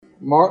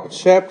Mark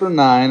chapter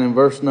 9 and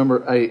verse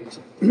number 8.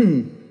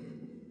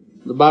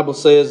 The Bible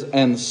says,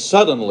 "And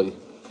suddenly,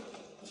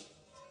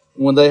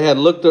 when they had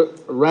looked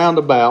round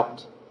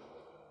about,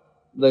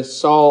 they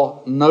saw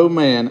no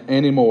man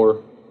any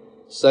more,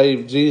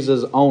 save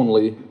Jesus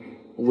only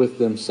with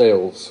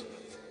themselves."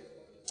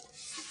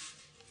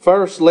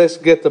 First, let's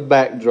get the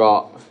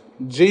backdrop.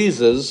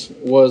 Jesus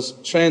was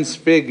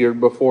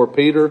transfigured before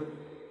Peter,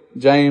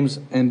 James,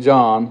 and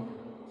John,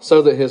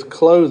 so that his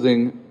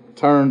clothing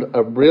turned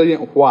a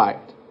brilliant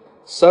white,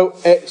 so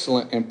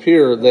excellent and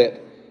pure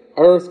that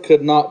earth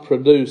could not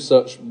produce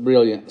such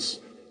brilliance.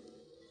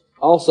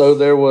 Also,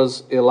 there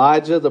was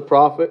Elijah the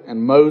prophet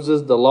and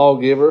Moses the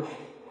lawgiver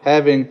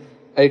having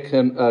a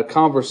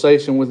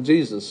conversation with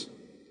Jesus.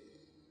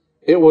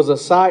 It was a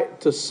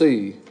sight to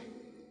see.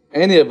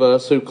 Any of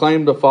us who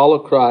claim to follow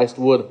Christ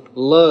would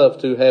love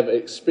to have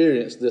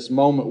experienced this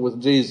moment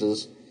with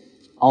Jesus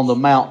on the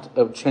Mount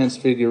of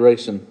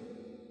Transfiguration.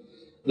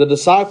 The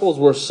disciples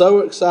were so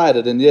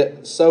excited and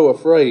yet so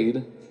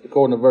afraid,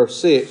 according to verse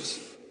 6,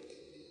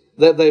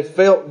 that they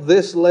felt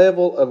this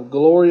level of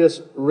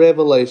glorious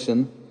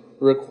revelation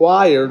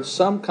required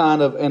some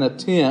kind of an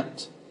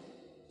attempt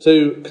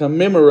to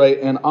commemorate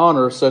and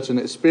honor such an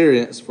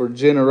experience for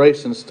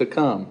generations to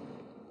come.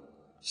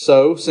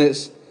 So,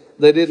 since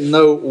they didn't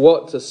know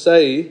what to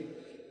say,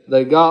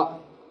 they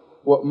got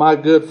what my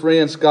good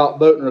friend Scott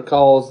Boatner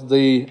calls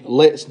the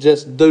 "let's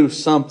just do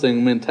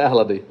something"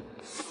 mentality.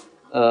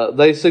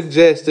 They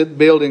suggested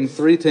building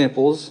 3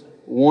 temples,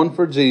 one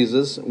for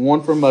Jesus,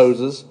 one for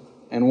Moses,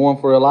 and one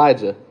for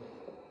Elijah.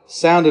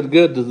 Sounded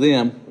good to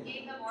them.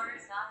 Gave them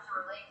orders not to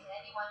relate to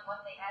anyone what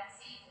they had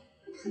seen.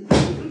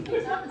 Until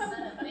the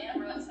Son of Man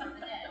rose from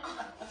the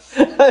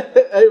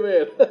dead.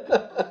 Amen.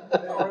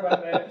 Don't worry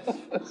about that.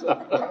 That's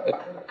all right.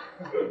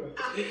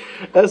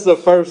 That's the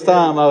first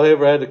time I've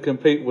ever had to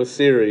compete with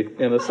Siri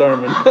in a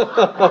sermon. And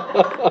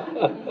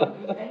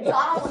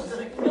John was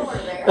going to kill her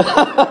there.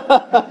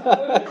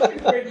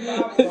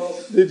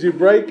 Did you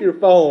break your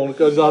phone?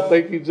 Because I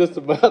think you just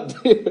about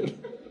did.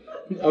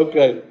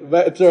 Okay,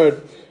 back to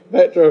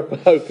our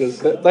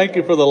focus. Thank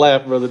you for the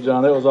laugh, Brother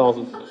John. That was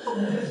awesome.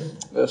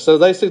 So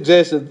they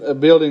suggested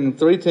building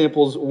 3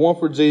 temples, one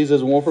for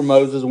Jesus, one for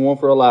Moses, and one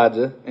for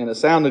Elijah. And it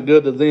sounded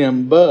good to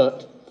them,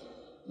 but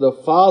the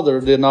Father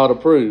did not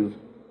approve.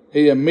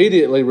 He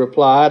immediately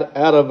replied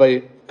out of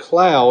a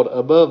cloud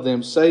above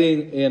them,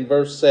 saying in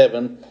verse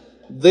 7,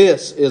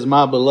 "This is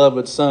my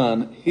beloved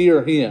Son,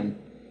 hear him."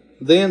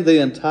 Then the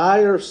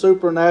entire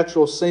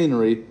supernatural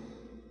scenery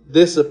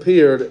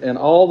disappeared, and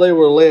all they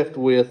were left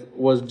with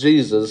was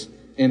Jesus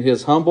in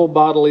his humble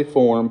bodily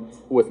form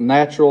with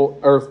natural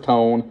earth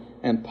tone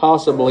and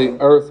possibly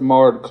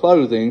earth-marred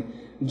clothing,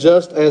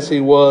 just as he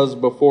was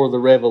before the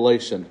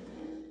revelation.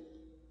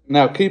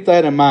 Now keep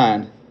that in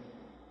mind.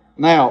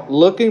 Now,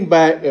 looking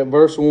back at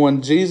verse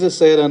 1, Jesus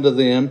said unto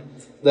them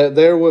that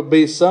there would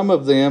be some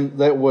of them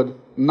that would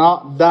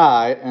not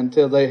die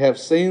until they have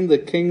seen the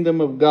kingdom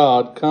of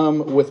God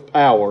come with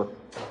power.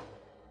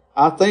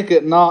 I think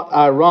it not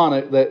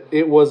ironic that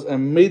it was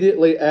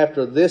immediately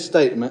after this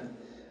statement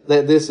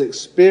that this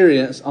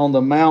experience on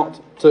the mount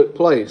took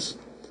place.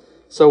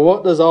 So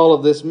what does all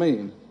of this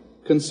mean?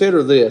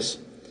 Consider this.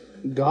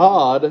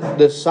 God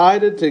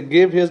decided to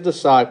give his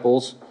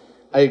disciples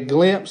a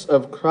glimpse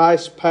of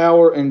Christ's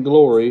power and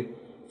glory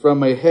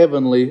from a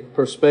heavenly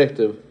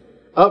perspective.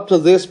 Up to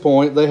this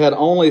point, they had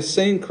only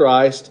seen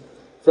Christ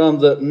from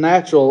the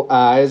natural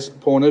eye's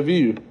point of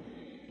view.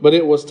 But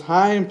it was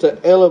time to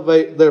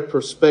elevate their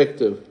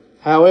perspective.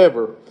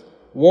 However,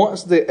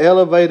 once the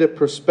elevated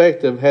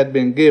perspective had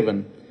been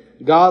given,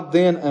 God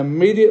then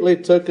immediately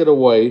took it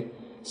away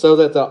so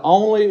that the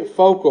only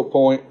focal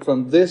point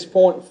from this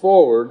point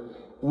forward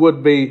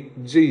would be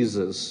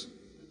Jesus.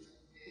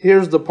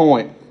 Here's the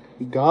point.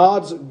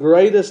 God's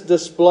greatest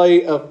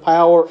display of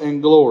power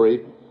and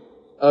glory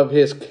of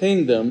his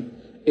kingdom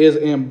is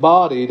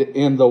embodied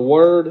in the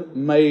Word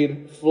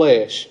made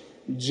flesh,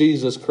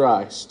 Jesus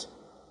Christ.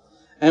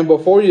 And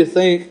before you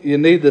think you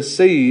need to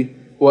see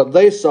what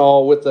they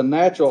saw with the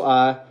natural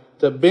eye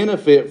to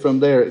benefit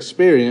from their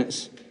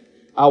experience,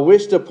 I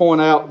wish to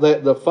point out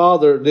that the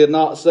Father did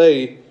not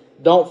say,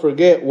 "Don't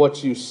forget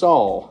what you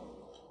saw."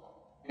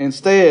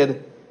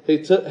 Instead, He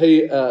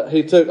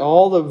took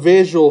all the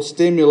visual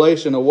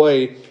stimulation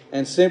away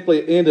and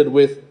simply ended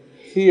with,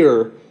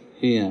 "Hear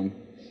him."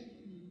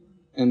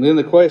 And then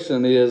the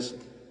question is,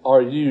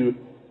 are you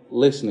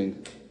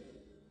listening?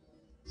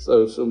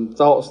 So some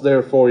thoughts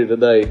there for you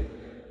today.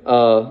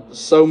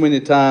 So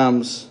many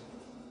times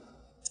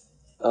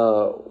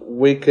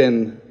we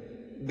can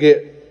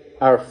get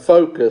our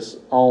focus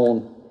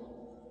on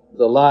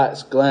the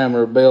lights,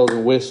 glamour, bells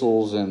and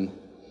whistles, and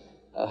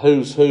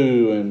who's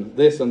who, and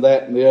this and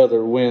that and the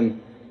other,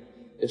 when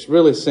it's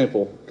really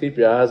simple. Keep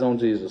your eyes on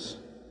Jesus.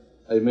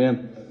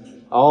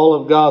 Amen. All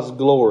of God's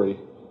glory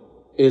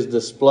is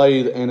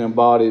displayed and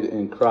embodied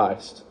in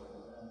Christ.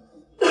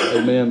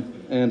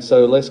 Amen. And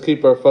so let's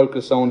keep our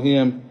focus on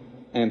him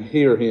and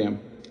hear him.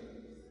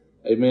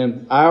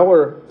 Amen.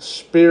 Our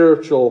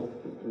spiritual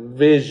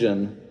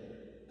vision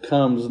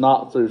comes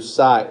not through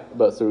sight,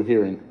 but through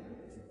hearing.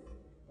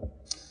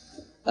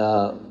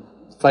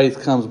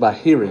 Faith comes by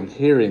hearing,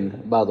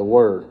 hearing by the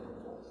Word.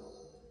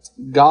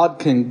 God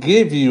can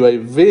give you a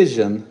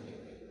vision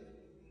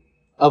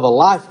of a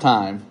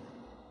lifetime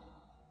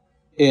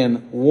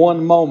in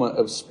one moment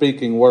of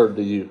speaking Word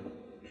to you.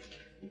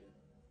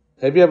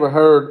 Have you ever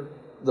heard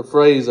the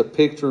phrase, a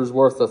picture is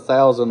worth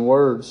 1,000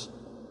 words?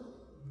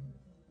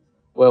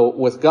 Well,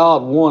 with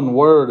God, one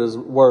word is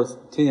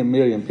worth 10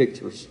 million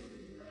pictures.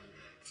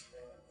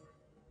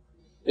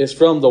 It's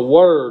from the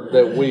Word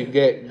that we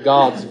get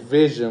God's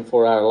vision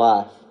for our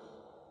life.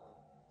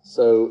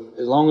 So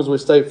as long as we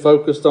stay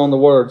focused on the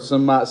Word,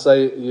 some might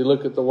say, you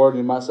look at the Word and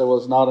you might say, well,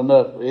 it's not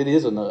enough. It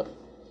is enough.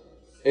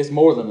 It's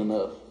more than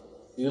enough.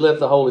 You let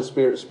the Holy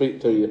Spirit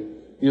speak to you.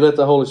 You let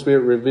the Holy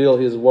Spirit reveal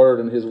His Word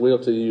and His will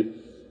to you,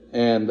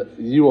 and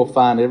you will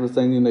find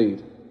everything you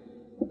need.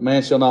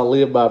 Man shall not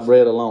live by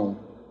bread alone,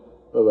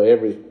 but by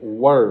every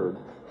word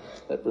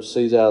that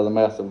proceeds out of the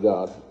mouth of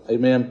God.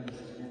 Amen.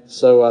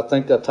 So I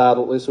think this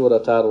is what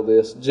I titled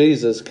this.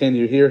 Jesus, can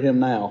you hear Him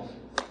now?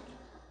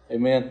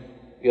 Amen.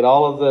 Get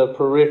all of the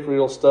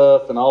peripheral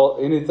stuff and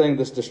anything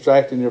that's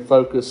distracting your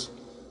focus.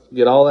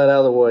 Get all that out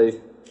of the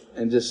way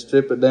and just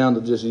strip it down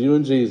to just you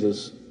and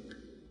Jesus.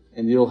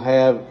 And you'll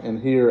have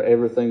and hear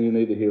everything you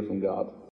need to hear from God.